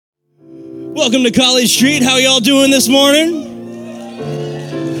Welcome to College Street. How y'all doing this morning?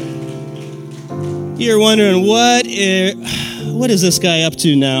 You're wondering, what is this guy up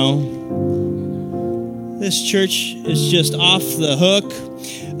to now? This church is just off the hook.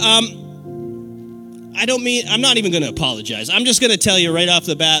 I'm not even going to apologize. I'm just going to tell you right off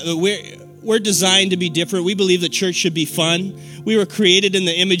the bat, we're designed to be different. We believe that church should be fun. We were created in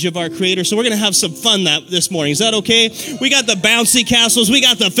the image of our Creator, so we're going to have some fun this morning. Is that okay? We got the bouncy castles, we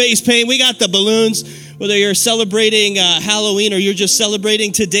got the face paint, we got the balloons. Whether you're celebrating Halloween or you're just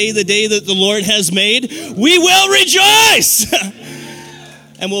celebrating today, the day that the Lord has made, we will rejoice!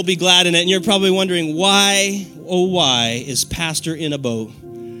 And we'll be glad in it. And you're probably wondering, why is Pastor in a boat?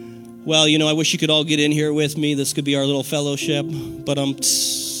 Well, I wish you could all get in here with me. This could be our little fellowship. But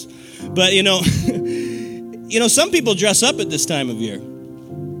some people dress up at this time of year.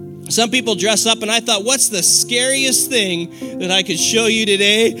 Some people dress up, and I thought, what's the scariest thing that I could show you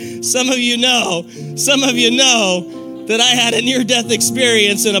today? Some of you know that I had a near-death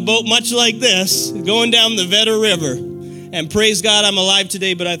experience in a boat much like this, going down the Vedder River. And praise God, I'm alive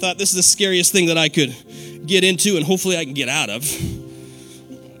today, but I thought this is the scariest thing that I could get into, and hopefully I can get out of.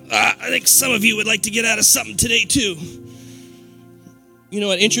 I think some of you would like to get out of something today, too.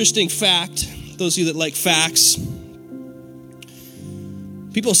 An interesting fact, those of you that like facts,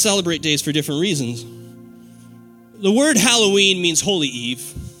 people celebrate days for different reasons. The word Halloween means Holy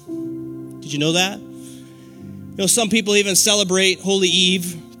Eve. Did you know that? Some people even celebrate Holy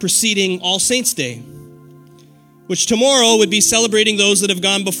Eve preceding All Saints' Day, which tomorrow would be celebrating those that have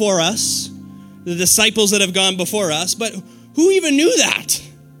gone before us, the disciples that have gone before us. But who even knew that?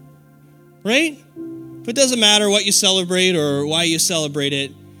 Right? But it doesn't matter what you celebrate or why you celebrate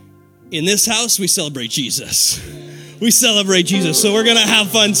it. In this house, we celebrate Jesus. We celebrate Jesus. So we're going to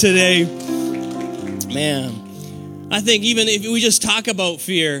have fun today. Man, I think even if we just talk about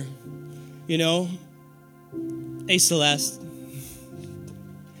fear, Hey, Celeste.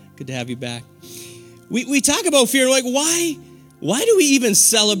 Good to have you back. We talk about fear, like, why do we even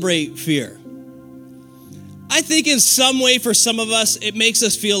celebrate fear? I think in some way, for some of us, it makes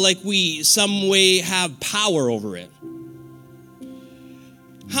us feel like we some way have power over it.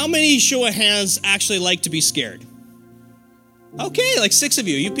 How many, show of hands, actually like to be scared? Okay, like 6 of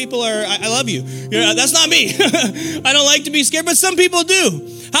you. You people I love you. That's not me. I don't like to be scared, but some people do.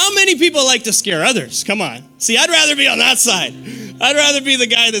 How many people like to scare others? Come on. See, I'd rather be on that side. I'd rather be the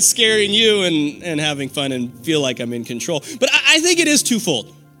guy that's scaring you and having fun and feel like I'm in control. But I think it is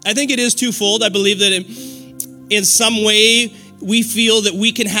twofold. I believe that in some way, we feel that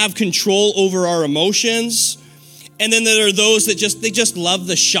we can have control over our emotions. And then there are those that just love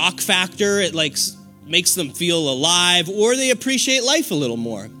the shock factor. It makes them feel alive, or they appreciate life a little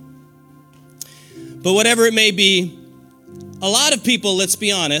more. But whatever it may be, a lot of people, let's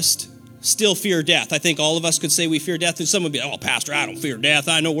be honest, still fear death. I think all of us could say we fear death, and some would be, oh, Pastor, I don't fear death.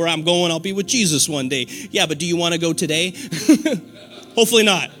 I know where I'm going. I'll be with Jesus one day. Yeah, but do you want to go today? Hopefully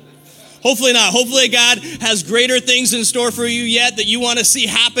not. Hopefully not. Hopefully God has greater things in store for you yet that you want to see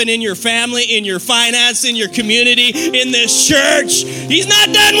happen in your family, in your finance, in your community, in this church. He's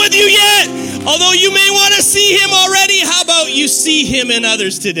not done with you yet. Although you may want to see him already, how about you see him in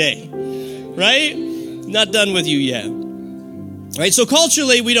others today? Right? Not done with you yet. Right? So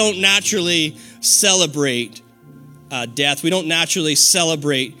culturally, we don't naturally celebrate death. We don't naturally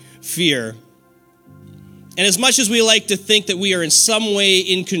celebrate fear. And as much as we like to think that we are in some way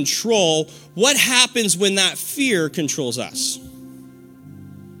in control, what happens when that fear controls us?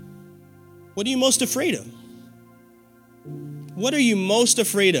 What are you most afraid of? What are you most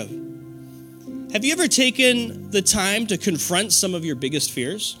afraid of? Have you ever taken the time to confront some of your biggest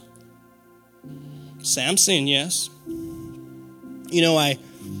fears? Samson, yes.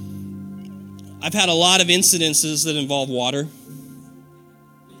 I've had a lot of incidences that involve water.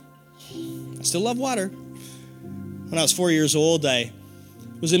 I still love water. When I was 4 years old, I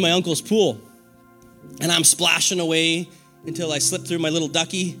was in my uncle's pool, and I'm splashing away until I slipped through my little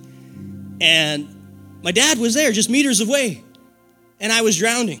ducky, and my dad was there just meters away, and I was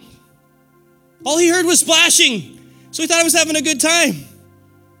drowning. All he heard was splashing, so he thought I was having a good time,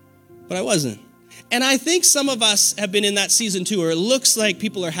 but I wasn't. And I think some of us have been in that season too, where it looks like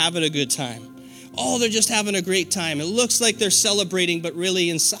people are having a good time. Oh, they're just having a great time. It looks like they're celebrating, but really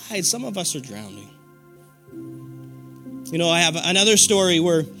inside, some of us are drowning. I have another story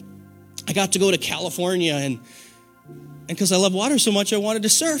where I got to go to California, and because I love water so much, I wanted to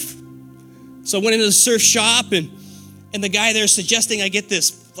surf. So I went into the surf shop, and the guy there suggesting I get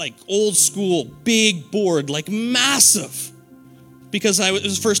this old school big board, massive, because it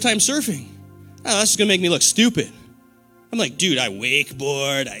was first time surfing. Oh, that's just going to make me look stupid. I'm like, dude, I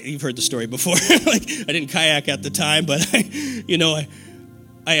wakeboard. You've heard the story before. Like, I didn't kayak at the time, but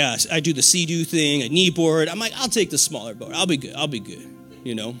I do the Sea-Doo thing, a kneeboard. I'm like, I'll take the smaller boat. I'll be good,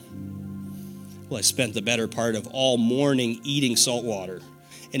 you know. Well, I spent the better part of all morning eating salt water.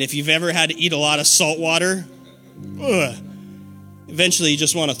 And if you've ever had to eat a lot of salt water, eventually you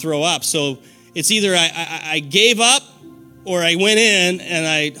just want to throw up. So it's either I gave up or I went in and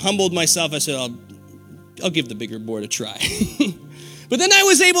I humbled myself. I said, I'll give the bigger board a try. But then I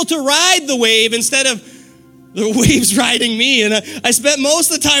was able to ride the wave instead of the waves riding me. And I spent most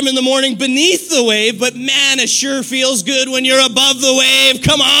of the time in the morning beneath the wave, but man, it sure feels good when you're above the wave.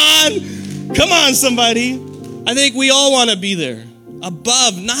 Come on, somebody. I think we all want to be there.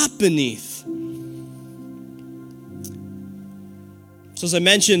 Above, not beneath. So as I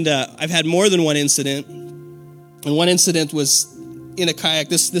mentioned, I've had more than one incident. And one incident was in a kayak.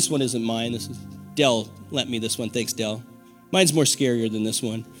 This one isn't mine. This is Dell lent me this one. Thanks, Dell. Mine's more scarier than this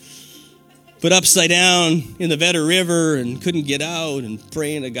one. But upside down in the Vedder River and couldn't get out and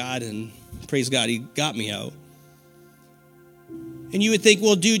praying to God, and praise God, he got me out. And you would think,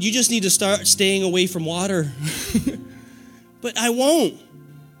 well, dude, you just need to start staying away from water. But I won't.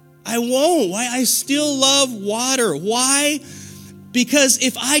 Why? I still love water. Why? Because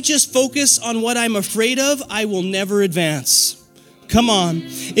if I just focus on what I'm afraid of, I will never advance. Come on.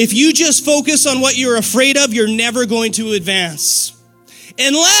 If you just focus on what you're afraid of, you're never going to advance.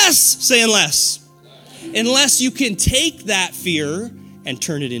 Unless you can take that fear and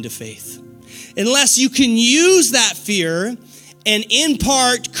turn it into faith. Unless you can use that fear and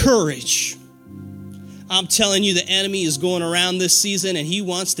impart courage. I'm telling you, the enemy is going around this season and he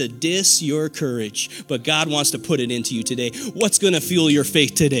wants to diss your courage. But God wants to put it into you today. What's going to fuel your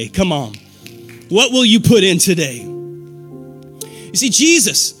faith today? Come on. What will you put in today? You see,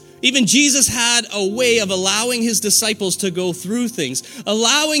 even Jesus had a way of allowing his disciples to go through things,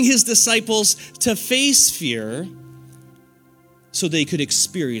 allowing his disciples to face fear so they could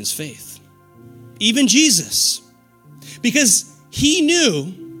experience faith. Even Jesus. Because he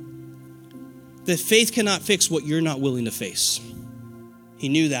knew that faith cannot fix what you're not willing to face. He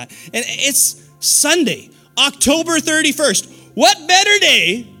knew that. And it's Sunday, October 31st. What better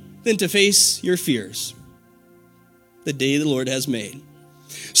day than to face your fears? The day the Lord has made.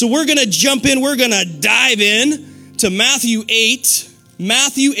 So we're going to jump in. We're going to dive in to Matthew 8.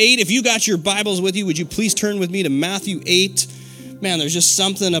 Matthew 8. If you got your Bibles with you, would you please turn with me to Matthew 8? Man, there's just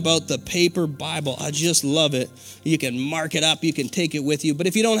something about the paper Bible. I just love it. You can mark it up. You can take it with you. But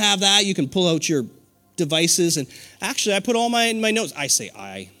if you don't have that, you can pull out your devices. And actually, I put all my notes.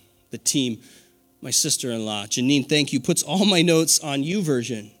 The team, my sister-in-law, Janine, thank you, puts all my notes on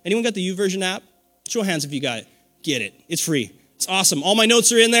YouVersion. Anyone got the YouVersion app? Show hands if you got it. Get it. It's free. It's awesome. All my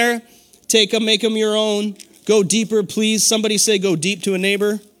notes are in there. Take them, make them your own. Go deeper, please. Somebody say go deep to a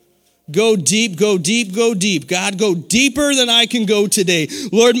neighbor. Go deep, go deep, go deep. God, go deeper than I can go today.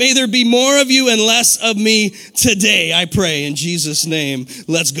 Lord, may there be more of you and less of me today, I pray in Jesus' name.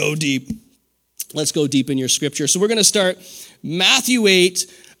 Let's go deep. Let's go deep in your scripture. So we're going to start Matthew 8,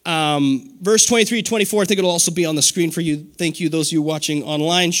 verse 23, 24. I think it'll also be on the screen for you. Thank you. Those of you watching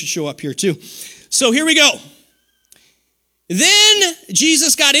online should show up here too. So here we go. Then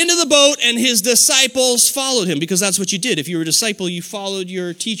Jesus got into the boat and his disciples followed him, because that's what you did. If you were a disciple, you followed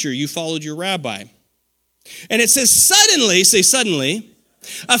your teacher, you followed your rabbi. And it says, suddenly, say suddenly,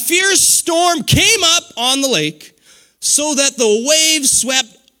 a fierce storm came up on the lake so that the waves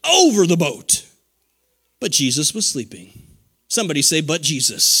swept over the boat. But Jesus was sleeping. Somebody say, but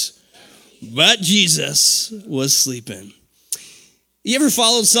Jesus. But Jesus was sleeping. You ever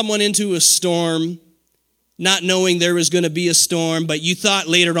followed someone into a storm, not knowing there was going to be a storm, but you thought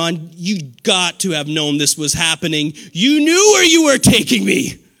later on, you got to have known this was happening. You knew where you were taking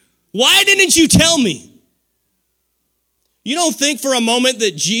me. Why didn't you tell me? You don't think for a moment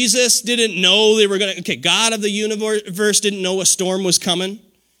that Jesus didn't know they were going to, God of the universe didn't know a storm was coming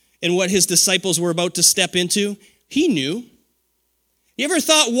and what his disciples were about to step into? He knew. You ever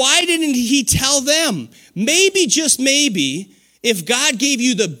thought, why didn't he tell them? Maybe, just maybe, if God gave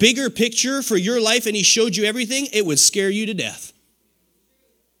you the bigger picture for your life and he showed you everything, it would scare you to death.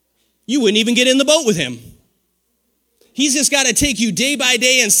 You wouldn't even get in the boat with him. He's just got to take you day by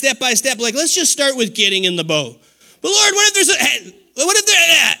day and step by step. Like, let's just start with getting in the boat. But Lord,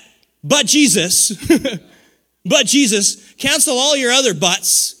 but Jesus, but Jesus, cancel all your other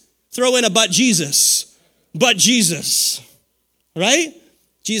buts, throw in a but Jesus, right?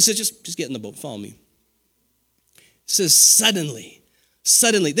 Jesus said, just get in the boat, follow me. It says suddenly.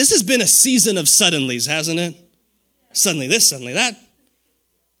 This has been a season of suddenlies, hasn't it? Suddenly this, suddenly that.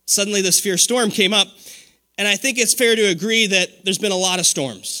 Suddenly this fierce storm came up. And I think it's fair to agree that there's been a lot of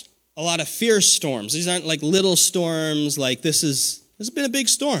storms, a lot of fierce storms. These aren't like little storms, like this has been a big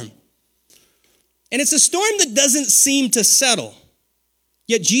storm. And it's a storm that doesn't seem to settle.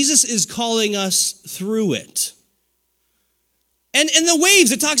 Yet Jesus is calling us through it. And the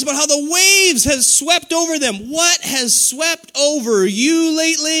waves, it talks about how the waves has swept over them. What has swept over you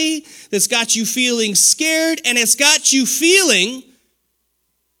lately that's got you feeling scared, and it's got you feeling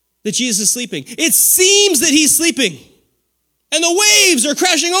that Jesus is sleeping? It seems that he's sleeping, and the waves are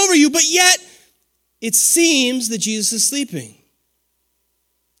crashing over you, but yet it seems that Jesus is sleeping.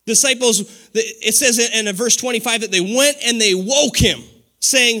 Disciples, it says in verse 25 that they went and they woke him,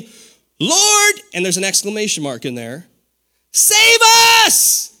 saying, Lord, and there's an exclamation mark in there, save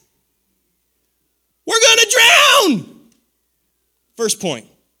us! We're going to drown! First point.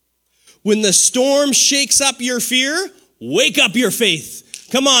 When the storm shakes up your fear, wake up your faith.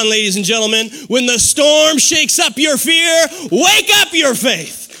 Come on, ladies and gentlemen. When the storm shakes up your fear, wake up your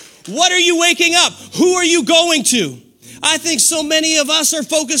faith. What are you waking up? Who are you going to? I think so many of us are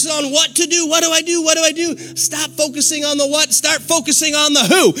focused on what to do. What do I do? What do I do? Stop focusing on the what. Start focusing on the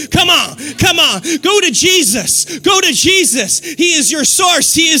who. Come on. Come on. Go to Jesus. Go to Jesus. He is your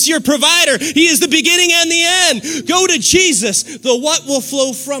source. He is your provider. He is the beginning and the end. Go to Jesus. The what will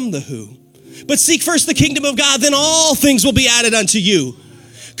flow from the who. But seek first the kingdom of God, then all things will be added unto you.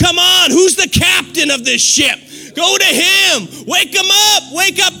 Come on. Who's the captain of this ship? Go to him. Wake him up.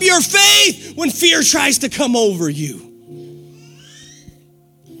 Wake up your faith when fear tries to come over you.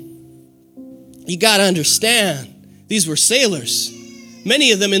 You got to understand, these were sailors.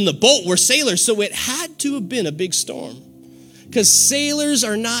 Many of them in the boat were sailors, so it had to have been a big storm. Because sailors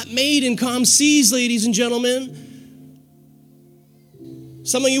are not made in calm seas, ladies and gentlemen.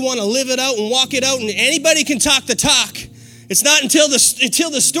 Some of you want to live it out and walk it out, and anybody can talk the talk. It's not until the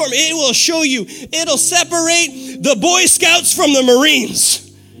storm. It will show you. It'll separate the Boy Scouts from the Marines.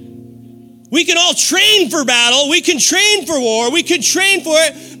 We can all train for battle. We can train for war. We can train for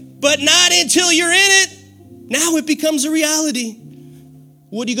it. But not until you're in it. Now it becomes a reality.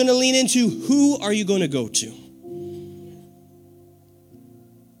 What are you going to lean into? Who are you going to go to?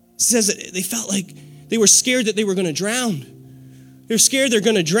 It says that they felt like they were scared that they were going to drown. They're scared they're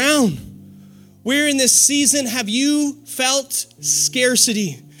going to drown. Where in this season have you felt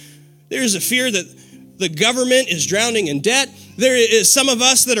scarcity? There's a fear that the government is drowning in debt. There is some of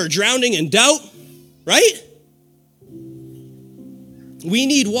us that are drowning in doubt, right? We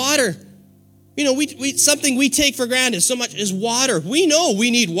need water. You know, something we take for granted so much is water. We know we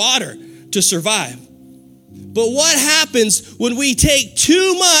need water to survive. But what happens when we take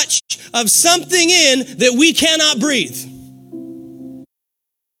too much of something in that we cannot breathe?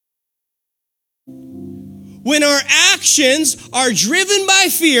 When our actions are driven by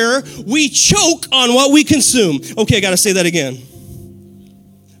fear, we choke on what we consume. Okay, I got to say that again.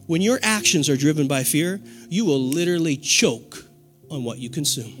 When your actions are driven by fear, you will literally choke on what you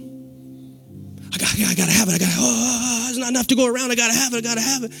consume. I gotta have it. There's not enough to go around. I gotta have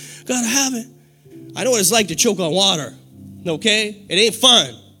it. I know what it's like to choke on water. Okay? It ain't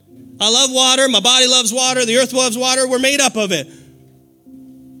fun. I love water. My body loves water. The earth loves water. We're made up of it.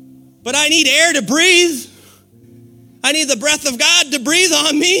 But I need air to breathe. I need the breath of God to breathe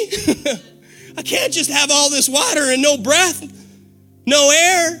on me. I can't just have all this water and no breath, no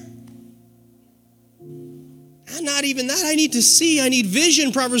air. And not even that. I need to see. I need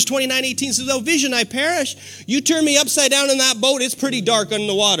vision. Proverbs 29:18 says, "Without vision I perish." You turn me upside down in that boat, it's pretty dark under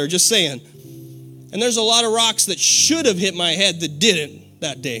the water, just saying. And there's a lot of rocks that should have hit my head that didn't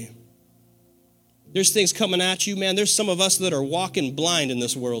that day. There's things coming at you, man. There's some of us that are walking blind in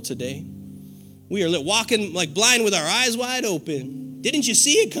this world today. We are walking like blind with our eyes wide open. Didn't you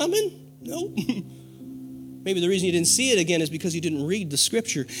see it coming? Nope. Maybe the reason you didn't see it again is because you didn't read the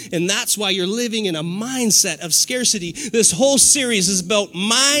scripture. And that's why you're living in a mindset of scarcity. This whole series is about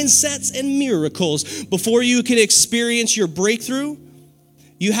mindsets and miracles. Before you can experience your breakthrough,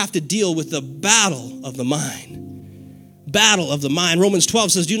 you have to deal with the battle of the mind. Battle of the mind. Romans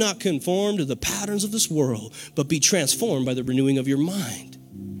 12 says, "Do not conform to the patterns of this world, but be transformed by the renewing of your mind."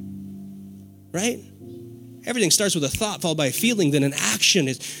 Right? Everything starts with a thought followed by a feeling, then an action.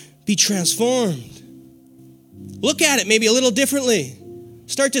 Is be transformed. Look at it maybe a little differently.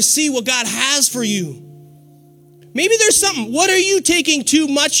 Start to see what God has for you. Maybe there's something. What are you taking too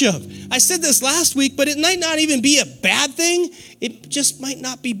much of? I said this last week, but it might not even be a bad thing. It just might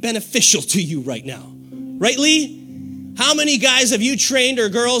not be beneficial to you right now. Right, Lee? How many guys have you trained or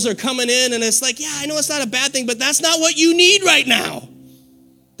girls are coming in and it's like, yeah, I know it's not a bad thing, but that's not what you need right now.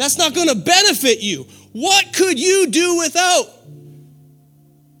 That's not going to benefit you. What could you do without?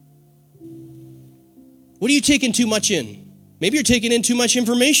 What are you taking too much in? Maybe you're taking in too much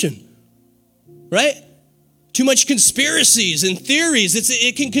information, right? Too much conspiracies and theories.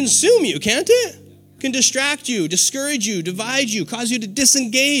 It can consume you, can't it? It can distract you, discourage you, divide you, cause you to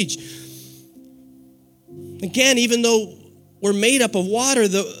disengage. Again, even though we're made up of water,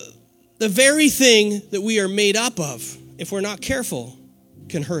 the very thing that we are made up of, if we're not careful,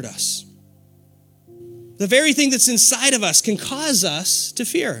 can hurt us. The very thing that's inside of us can cause us to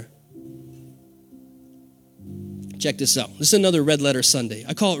fear. Check this out. This is another Red Letter Sunday.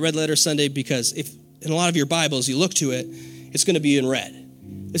 I call it Red Letter Sunday because if in a lot of your Bibles you look to it, it's going to be in red.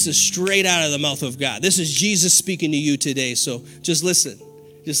 This is straight out of the mouth of God. This is Jesus speaking to you today. So just listen.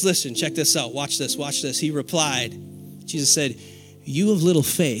 Just listen. Check this out. Watch this. Watch this. He replied. Jesus said, "You of little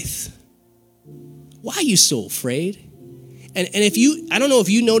faith, why are you so afraid?" And if you, I don't know if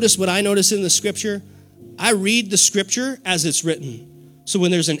you notice what I notice in the scripture. I read the scripture as it's written. So when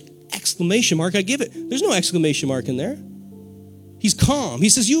there's an exclamation mark, I give it. There's no exclamation mark in there. He's calm. He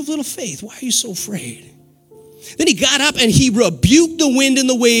says, "You have little faith. Why are you so afraid?" Then he got up and he rebuked the wind and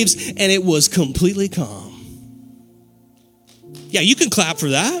the waves, and it was completely calm. Yeah, you can clap for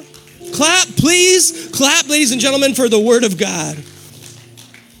that. Clap, please. Clap, ladies and gentlemen, for the word of God.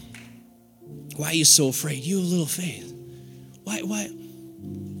 Why are you so afraid? You have little faith. Why?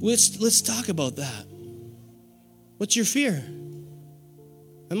 Let's talk about that. What's your fear?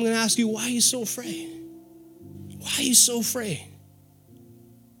 I'm going to ask you, why are you so afraid? Why are you so afraid?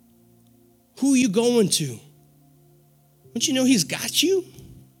 Who are you going to? Don't you know he's got you?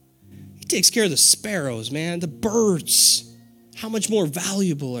 He takes care of the sparrows, man, the birds. How much more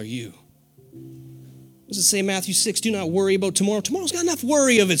valuable are you? What does it say in Matthew 6? Do not worry about tomorrow. Tomorrow's got enough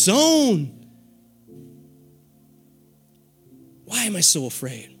worry of its own. Why am I so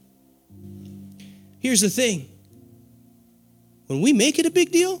afraid? Here's the thing. When we make it a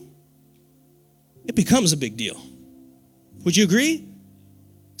big deal, it becomes a big deal. Would you agree?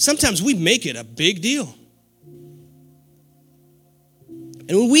 Sometimes we make it a big deal.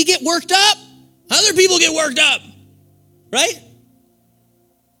 And when we get worked up, other people get worked up, right?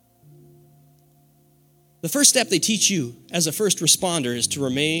 The first step they teach you as a first responder is to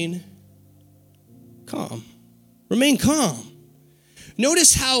remain calm. Remain calm.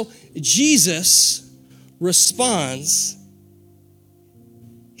 Notice how Jesus responds.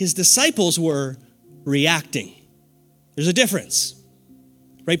 His disciples were reacting. There's a difference.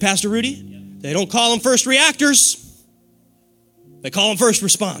 Right, Pastor Rudy? They don't call them first reactors. They call them first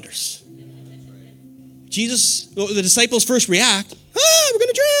responders. The disciples first react. We're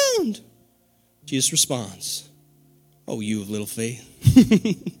going to drown. Jesus responds. Oh, you of little faith.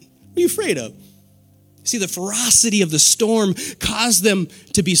 What are you afraid of? See, the ferocity of the storm caused them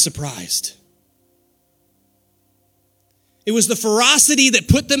to be surprised. It was the ferocity that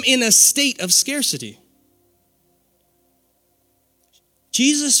put them in a state of scarcity.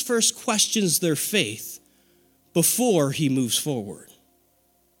 Jesus first questions their faith before he moves forward.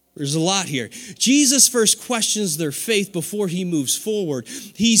 There's a lot here. Jesus first questions their faith before he moves forward.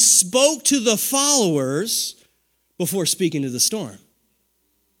 He spoke to the followers before speaking to the storm.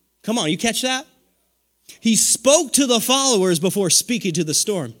 Come on, you catch that? He spoke to the followers before speaking to the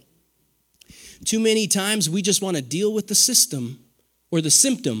storm. Too many times we just want to deal with the system or the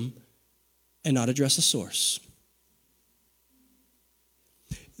symptom and not address the source.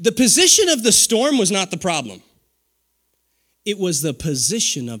 The position of the storm was not the problem. It was the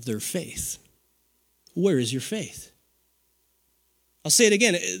position of their faith. Where is your faith? I'll say it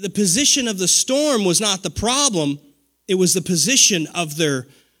again. The position of the storm was not the problem. It was the position of their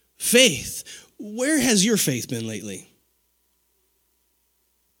faith. Where has your faith been lately?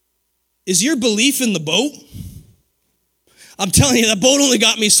 Is your belief in the boat? I'm telling you, that boat only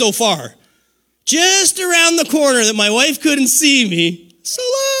got me so far. Just around the corner that my wife couldn't see me. So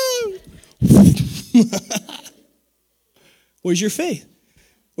long. Where's your faith?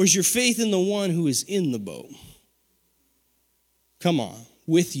 Where's your faith in the one who is in the boat? Come on,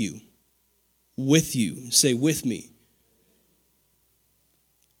 with you. With you. Say, with me.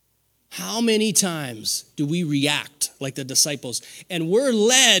 How many times do we react like the disciples and we're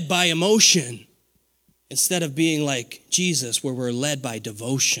led by emotion instead of being like Jesus, where we're led by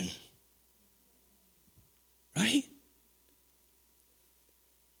devotion? Right?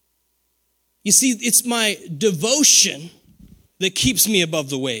 You see, it's my devotion that keeps me above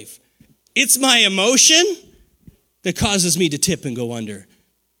the wave. It's my emotion that causes me to tip and go under.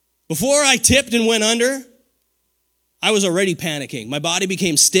 Before I tipped and went under, I was already panicking. My body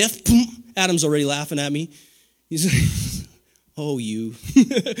became stiff. Adam's already laughing at me. He's like, oh, you.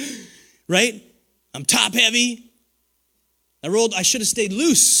 Right? I'm top heavy. I should have stayed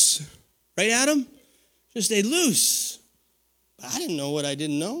loose. Right, Adam? Should have stayed loose. But I didn't know what I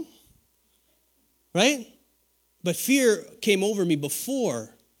didn't know. Right? But fear came over me before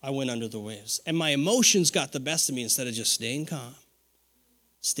I went under the waves. And my emotions got the best of me instead of just staying calm.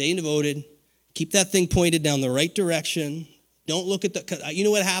 Staying devoted. Keep that thing pointed down the right direction. Don't look at the, you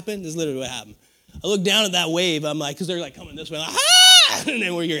know what happened? This is literally what happened. I looked down at that wave. I'm like, because they're like coming this way. I'm like, ah! And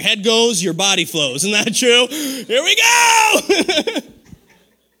then where your head goes, your body flows. Isn't that true? Here we go!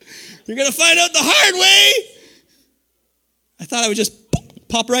 You're going to find out the hard way. I thought I would just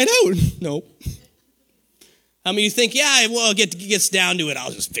pop right out. Nope. How many of you think, yeah, well, it gets down to it,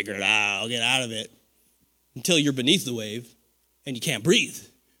 I'll just figure it out. I'll get out of it. Until you're beneath the wave and you can't breathe.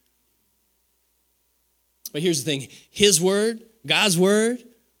 But here's the thing. His word, God's word,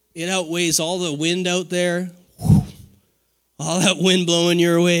 it outweighs all the wind out there. All that wind blowing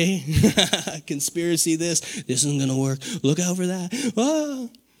your way. Conspiracy this isn't going to work. Look out for that. Ah.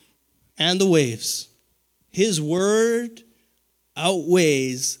 And the waves. His word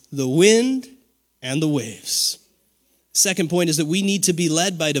outweighs the wind and the waves. Second point is that we need to be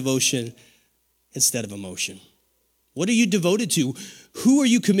led by devotion instead of emotion. What are you devoted to? Who are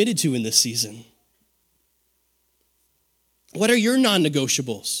you committed to in this season? What are your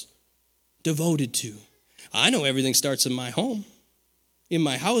non-negotiables devoted to? I know everything starts in my home. In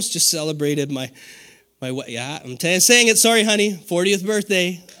my house, just celebrated my I'm saying it, sorry honey, 40th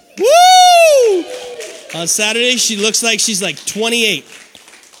birthday. Woo! On Saturday, she looks like she's like 28.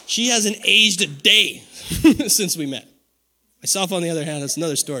 She hasn't aged a day since we met. Myself, on the other hand, that's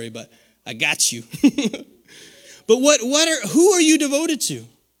another story, but I got you. But who are you devoted to?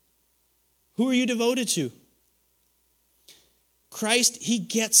 Who are you devoted to? Christ, he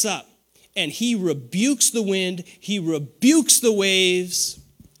gets up and he rebukes the wind, he rebukes the waves,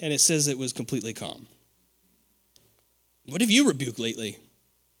 and it says it was completely calm. What have you rebuked lately?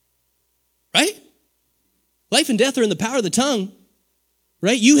 Right? Life and death are in the power of the tongue.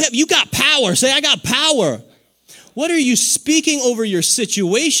 Right? You got power. Say, I got power. What are you speaking over your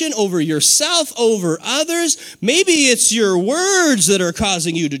situation, over yourself, over others? Maybe it's your words that are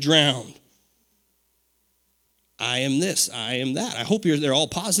causing you to drown. I am this, I am that. I hope they're all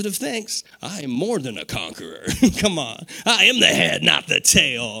positive things. I am more than a conqueror. Come on. I am the head, not the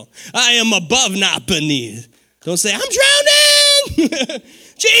tail. I am above, not beneath. Don't say, I'm drowning.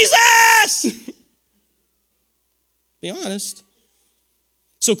 Jesus! Be honest.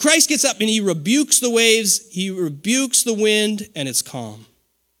 So Christ gets up and he rebukes the waves, he rebukes the wind, and it's calm.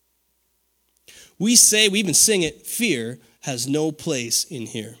 We even sing it, fear has no place in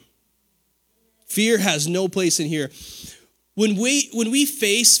here. Fear has no place in here. When we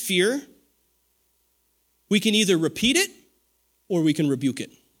face fear, we can either repeat it or we can rebuke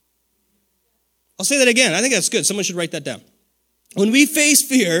it. I'll say that again. I think that's good. Someone should write that down. When we face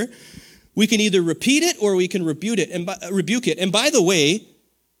fear, we can either repeat it or we can rebuke it. And by the way,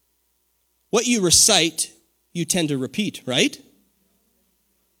 what you recite, you tend to repeat, right?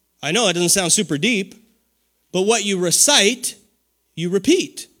 I know it doesn't sound super deep, but what you recite, you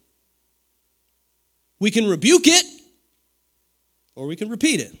repeat. We can rebuke it, or we can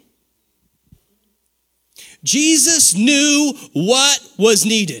repeat it. Jesus knew what was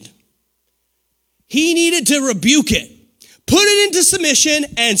needed. He needed to rebuke it, put it into submission,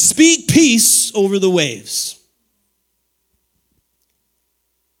 and speak peace over the waves.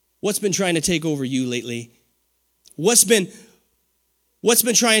 What's been trying to take over you lately? What's been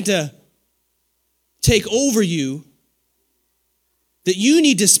trying to take over you that you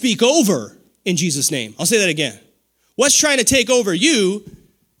need to speak over in Jesus' name? I'll say that again. What's trying to take over you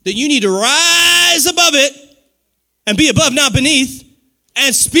that you need to rise above it and be above, not beneath,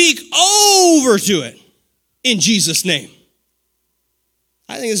 and speak over to it in Jesus' name?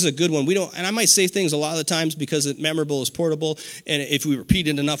 I think this is a good one. And I might say things a lot of the times because it's memorable, it's portable, and if we repeat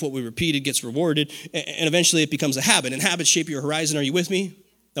it enough, what we repeated gets rewarded, and eventually it becomes a habit. And habits shape your horizon. Are you with me?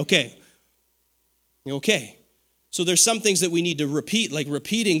 Okay. Okay. So there's some things that we need to repeat, like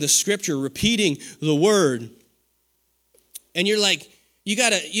repeating the scripture, repeating the word. And you're like,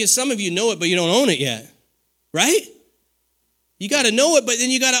 some of you know it, but you don't own it yet. Right? You got to know it, but then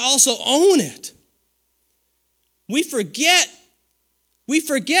you got to also own it. We forget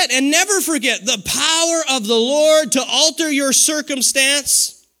and never forget the power of the Lord to alter your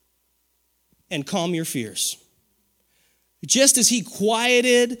circumstance and calm your fears. Just as he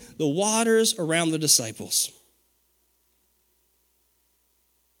quieted the waters around the disciples.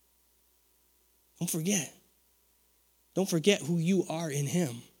 Don't forget. Don't forget who you are in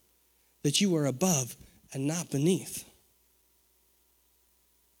him, that you are above and not beneath.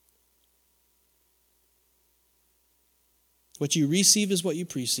 What you receive is what you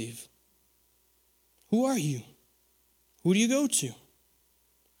perceive. Who are you? Who do you go to?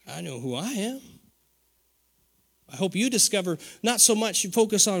 I know who I am. I hope you discover not so much you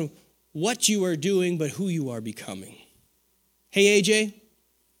focus on what you are doing, but who you are becoming. Hey, AJ,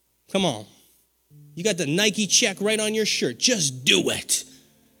 come on. You got the Nike check right on your shirt. Just do it.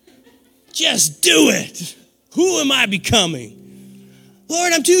 Just do it. Who am I becoming?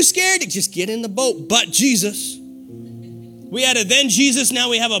 Lord, I'm too scared to just get in the boat. But Jesus. We had a then Jesus, now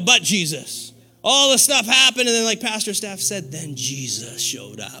we have a but Jesus. All the stuff happened, and then like Pastor Steph said, then Jesus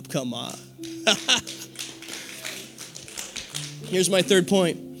showed up. Come on. Here's my third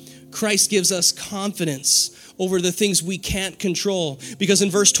point. Christ gives us confidence over the things we can't control. Because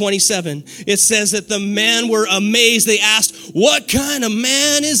in verse 27, it says that the men were amazed. They asked, what kind of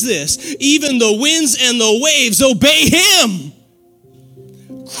man is this? Even the winds and the waves obey him.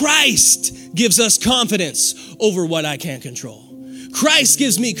 Christ gives us confidence over what I can't control. Christ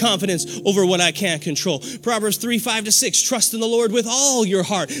gives me confidence over what I can't control. Proverbs 3:5-6, trust in the Lord with all your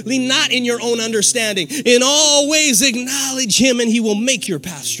heart. Lean not in your own understanding. In all ways acknowledge him and he will make your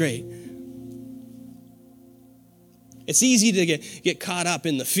path straight. It's easy to get caught up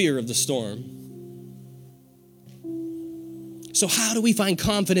in the fear of the storm. So how do we find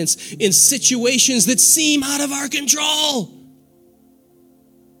confidence in situations that seem out of our control?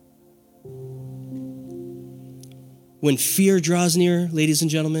 When fear draws near, ladies and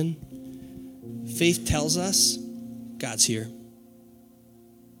gentlemen, faith tells us God's here.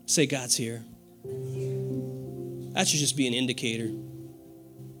 Say, God's here. That should just be an indicator.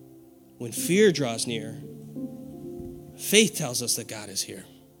 When fear draws near, faith tells us that God is here.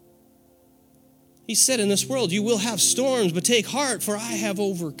 He said, in this world, you will have storms, but take heart, for I have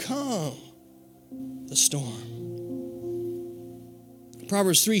overcome the storm.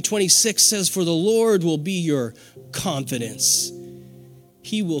 Proverbs 3:26 says, for the Lord will be your confidence.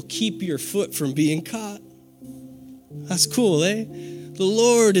 He will keep your foot from being caught. That's cool, eh? The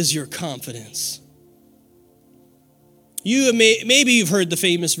Lord is your confidence. Maybe you've heard the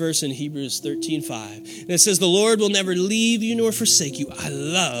famous verse in Hebrews 13:5. And it says, the Lord will never leave you nor forsake you. I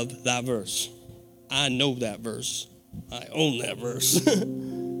love that verse. I know that verse. I own that verse.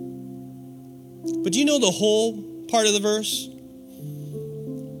 But do you know the whole part of the verse?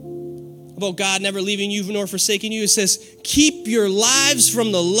 About God never leaving you nor forsaking you. It says, keep your lives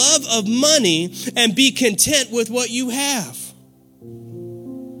from the love of money and be content with what you have.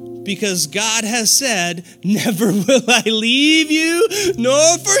 Because God has said, never will I leave you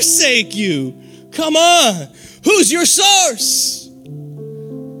nor forsake you. Come on. Who's your source?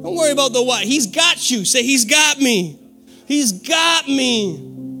 Don't worry about the what. He's got you. Say, he's got me. He's got me.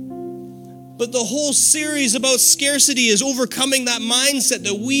 But the whole series about scarcity is overcoming that mindset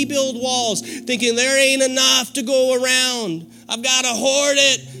that we build walls, thinking there ain't enough to go around. I've got to hoard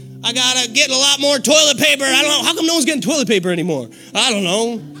it. I got to get a lot more toilet paper. I don't know. How come no one's getting toilet paper anymore? I don't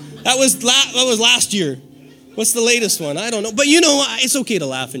know. That was last year. What's the latest one? I don't know. But you know what? It's okay to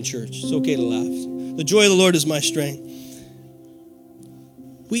laugh in church. It's okay to laugh. The joy of the Lord is my strength.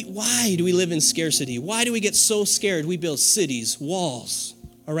 Why do we live in scarcity? Why do we get so scared? We build cities, walls,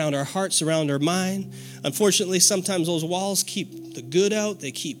 around our hearts, around our mind. Unfortunately, sometimes those walls keep the good out,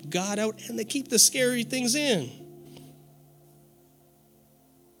 they keep God out, and they keep the scary things in.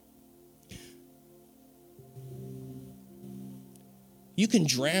 You can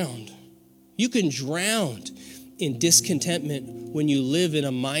drown in discontentment when you live in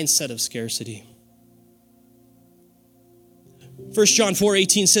a mindset of scarcity. 1 John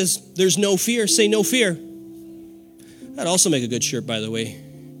 4:18 says, there's no fear. Say no fear. That'd also make a good shirt, by the way.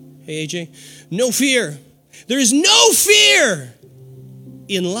 Hey, AJ. No fear. There is no fear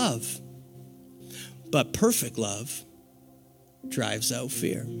in love. But perfect love drives out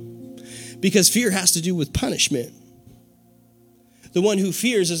fear. Because fear has to do with punishment. The one who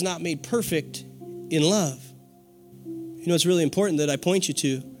fears is not made perfect in love. You know, it's really important that I point you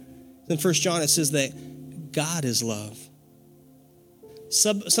to. In 1 John, it says that God is love.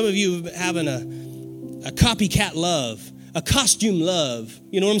 Some of you have having a copycat love, a costume love.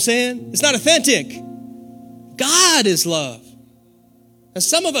 You know what I'm saying? It's not authentic. God is love. And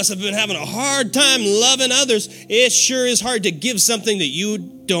some of us have been having a hard time loving others. It sure is hard to give something that you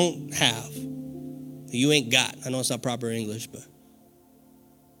don't have, that you ain't got. I know it's not proper English, but.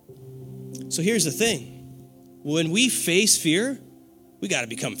 So here's the thing. When we face fear, we got to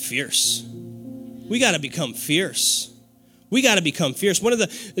become fierce. We got to become fierce. We got to become fierce. One of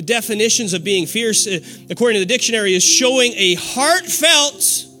the definitions of being fierce, according to the dictionary, is showing a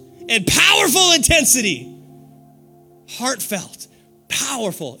heartfelt and powerful intensity. Heartfelt,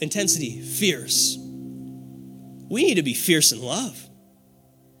 powerful intensity, fierce. We need to be fierce in love,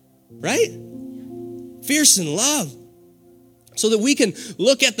 right? Fierce in love. So that we can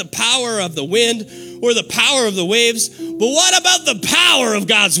look at the power of the wind or the power of the waves. But what about the power of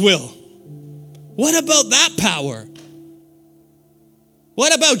God's will? What about that power?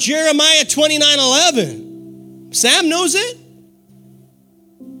 What about Jeremiah 29:11? Sam knows it.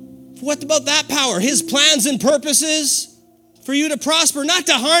 What about that power? His plans and purposes for you to prosper, not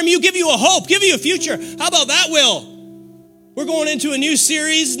to harm you, give you a hope, give you a future. How about that will? We're going into a new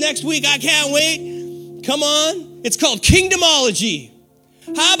series next week. I can't wait. Come on. It's called Kingdomology.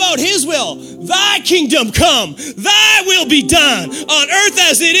 How about his will? Thy kingdom come, thy will be done on earth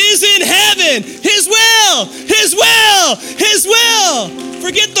as it is in heaven. His will, his will, his will.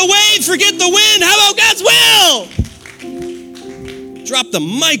 Forget the wave, forget the wind. How about God's will? Drop the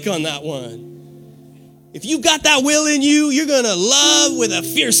mic on that one. If you got that will in you, you're going to love with a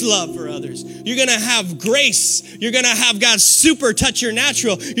fierce love for others. You're going to have grace. You're going to have God's super touch your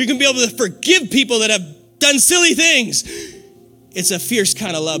natural. You're going to be able to forgive people that have done silly things. It's a fierce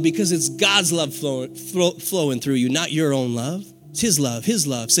kind of love because it's God's love flowing through you, not your own love. It's his love, his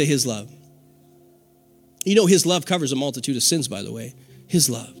love. Say his love. You know his love covers a multitude of sins, by the way. His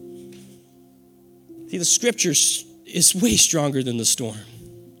love. See, the scripture is way stronger than the storm.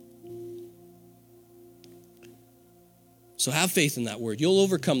 So have faith in that word. You'll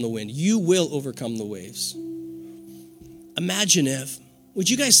overcome the wind. You will overcome the waves. Imagine if, would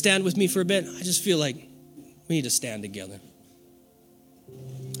you guys stand with me for a bit? I just feel like we need to stand together.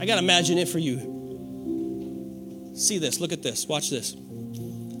 I got to imagine it for you. See this, look at this, watch this.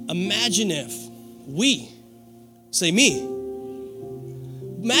 Imagine if we, say me,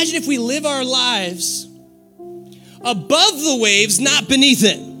 imagine if we live our lives above the waves, not beneath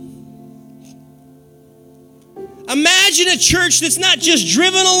it. Imagine a church that's not just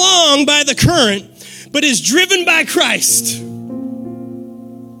driven along by the current, but is driven by Christ.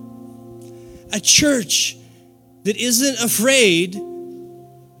 A church that isn't afraid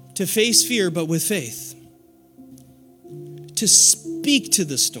to face fear, but with faith. To speak to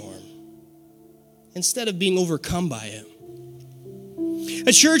the storm instead of being overcome by it.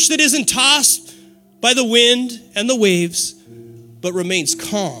 A church that isn't tossed by the wind and the waves, but remains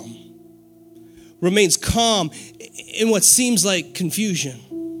calm. Remains calm in what seems like confusion,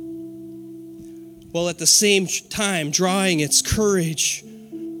 while at the same time drawing its courage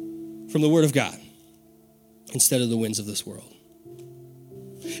from the Word of God instead of the winds of this world.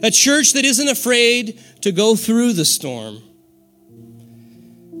 A church that isn't afraid to go through the storm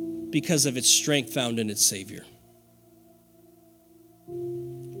because of its strength found in its Savior.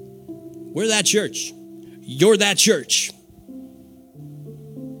 We're that church. You're that church.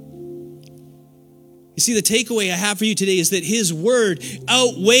 You see, the takeaway I have for you today is that his word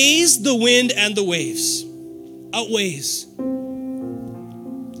outweighs the wind and the waves. Outweighs.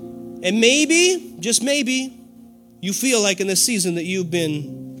 And maybe, just maybe, you feel like in this season that you've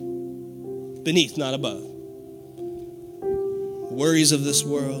been beneath, not above. Worries of this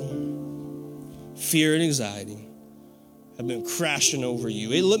world, fear and anxiety have been crashing over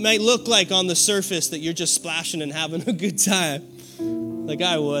you. It might look like on the surface that you're just splashing and having a good time, like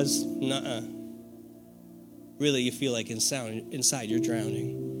I was. Nuh-uh. Really, you feel like inside you're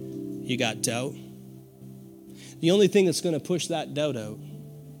drowning. You got doubt. The only thing that's going to push that doubt out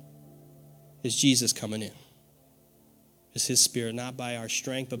is Jesus coming in. It's his Spirit, not by our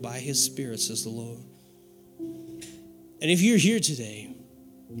strength, but by his Spirit, says the Lord. And if you're here today,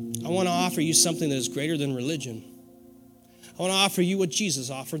 I want to offer you something that is greater than religion. I want to offer you what Jesus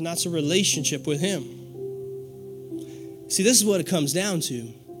offered, and that's a relationship with him. See, this is what it comes down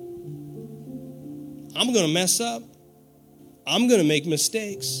to. I'm going to mess up. I'm going to make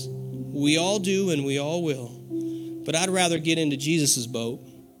mistakes. We all do and we all will. But I'd rather get into Jesus' boat.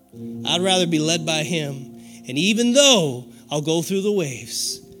 I'd rather be led by him. And even though I'll go through the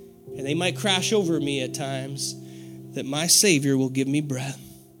waves, and they might crash over me at times, that my Savior will give me breath.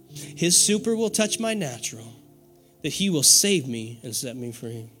 His super will touch my natural, that he will save me and set me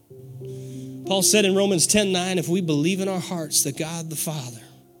free. Paul said in Romans 10:9, if we believe in our hearts that God the Father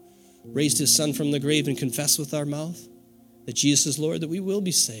raised his Son from the grave and confess with our mouth that Jesus is Lord, that we will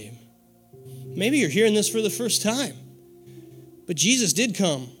be saved. Maybe you're hearing this for the first time, but Jesus did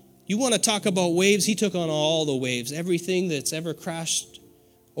come. You want to talk about waves? He took on all the waves. Everything that's ever crashed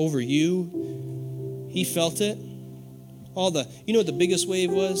over you, he felt it. You know what the biggest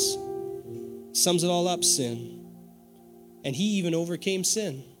wave was? Sums it all up, sin. And he even overcame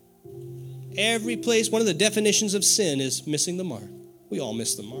sin. Every place, one of the definitions of sin is missing the mark. We all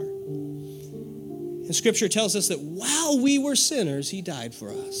miss the mark. And Scripture tells us that while we were sinners, he died for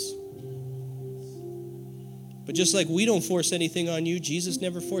us. But just like we don't force anything on you, Jesus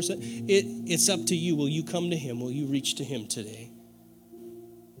never forced it. It's up to you. Will you come to him? Will you reach to him today?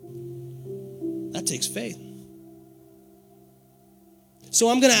 That takes faith. So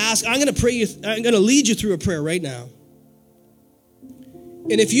I'm going to pray you, I'm going to lead you through a prayer right now.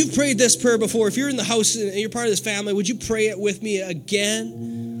 And if you've prayed this prayer before, if you're in the house and you're part of this family, would you pray it with me again?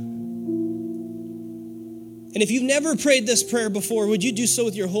 And if you've never prayed this prayer before, would you do so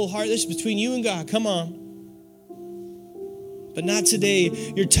with your whole heart? This is between you and God. Come on. But not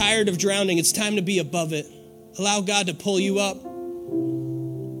today. You're tired of drowning. It's time to be above it. Allow God to pull you up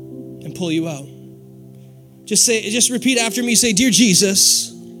and pull you out. Just repeat after me. Say, "Dear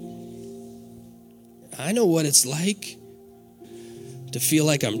Jesus, I know what it's like to feel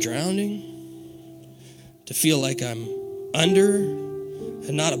like I'm drowning, to feel like I'm under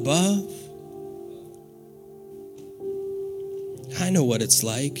and not above. I know what it's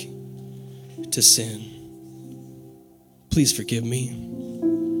like to sin. Please forgive me."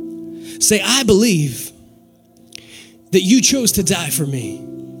 Say, "I believe that you chose to die for me."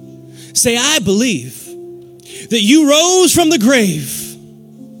 Say, "I believe that you rose from the grave.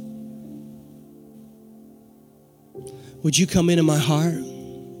 Would you come into my heart?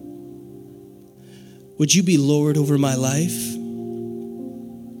 Would you be Lord over my life?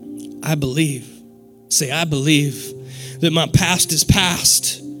 I believe." Say, "I believe that my past is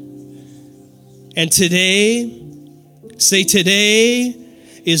past. And today," say, "today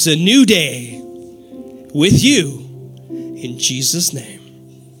is a new day with you in Jesus' name.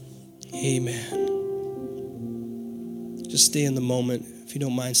 Amen." Just stay in the moment. If you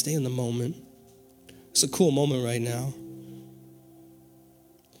don't mind, stay in the moment. It's a cool moment right now.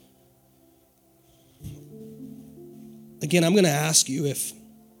 Again, I'm going to ask you if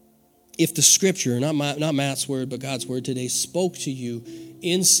the scripture, not Matt's word, but God's word today, spoke to you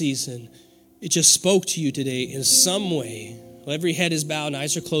in season. It just spoke to you today in some way. Well, every head is bowed and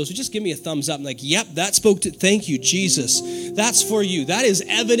eyes are closed. So just give me a thumbs up and like, "Yep, that spoke to," thank you, Jesus. That's for you. That is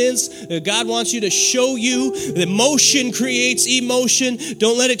evidence that God wants you to show you that motion creates emotion.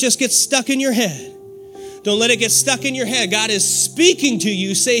 Don't let it just get stuck in your head. Don't let it get stuck in your head. God is speaking to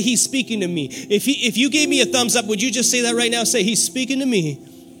you. Say, "He's speaking to me." If you gave me a thumbs up, would you just say that right now? Say, "He's speaking to me.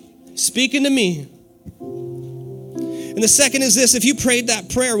 Speaking to me." And the second is this: if you prayed that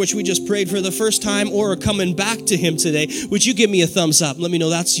prayer, which we just prayed for the first time, or are coming back to him today, would you give me a thumbs up? Let me know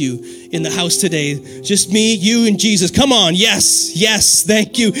that's you in the house today. Just me, you, and Jesus. Come on. Yes. Yes.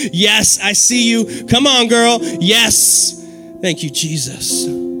 Thank you. Yes. I see you. Come on, girl. Yes. Thank you, Jesus.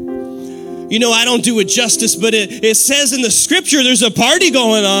 You know, I don't do it justice, but it says in the scripture there's a party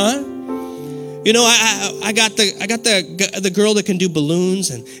going on. You know, I got the girl that can do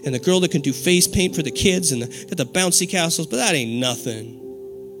balloons and the girl that can do face paint for the kids and got the bouncy castles, but that ain't nothing.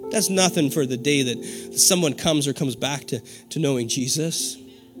 That's nothing for the day that someone comes or comes back to knowing Jesus.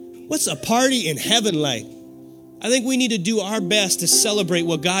 What's a party in heaven like? I think we need to do our best to celebrate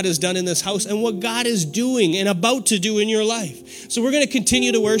what God has done in this house and what God is doing and about to do in your life. So we're going to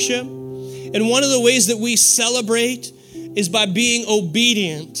continue to worship. And one of the ways that we celebrate is by being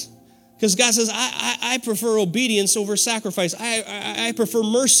obedient. Because God says, I prefer obedience over sacrifice. I prefer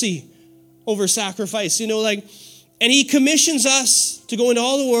mercy over sacrifice. You know, like, and he commissions us to go into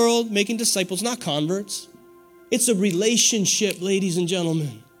all the world making disciples, not converts. It's a relationship, ladies and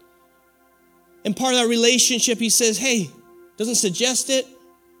gentlemen. And part of that relationship, he says, hey, doesn't suggest it.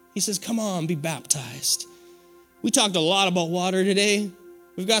 He says, come on, be baptized. We talked a lot about water today.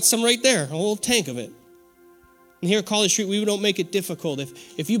 We've got some right there, a whole tank of it. And here at College Street, we don't make it difficult.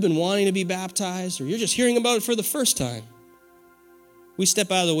 If you've been wanting to be baptized or you're just hearing about it for the first time, we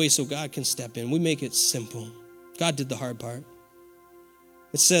step out of the way so God can step in. We make it simple. God did the hard part.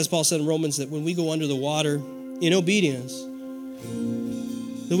 It says, Paul said in Romans, that when we go under the water in obedience,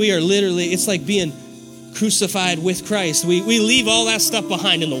 that we are literally, it's like being crucified with Christ. We leave all that stuff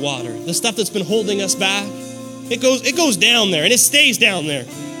behind in the water. The stuff that's been holding us back, it goes down there and it stays down there.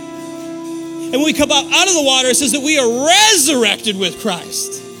 And when we come up out of the water, it says that we are resurrected with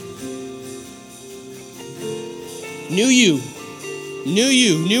Christ. New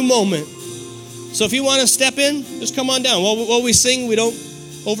moment. So if you want to step in, just come on down. While we sing, we don't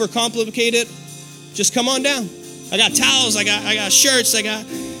overcomplicate it. Just come on down. I got towels, I got shirts, I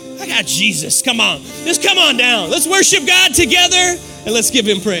got Jesus. Come on. Just come on down. Let's worship God together and let's give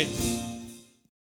him praise.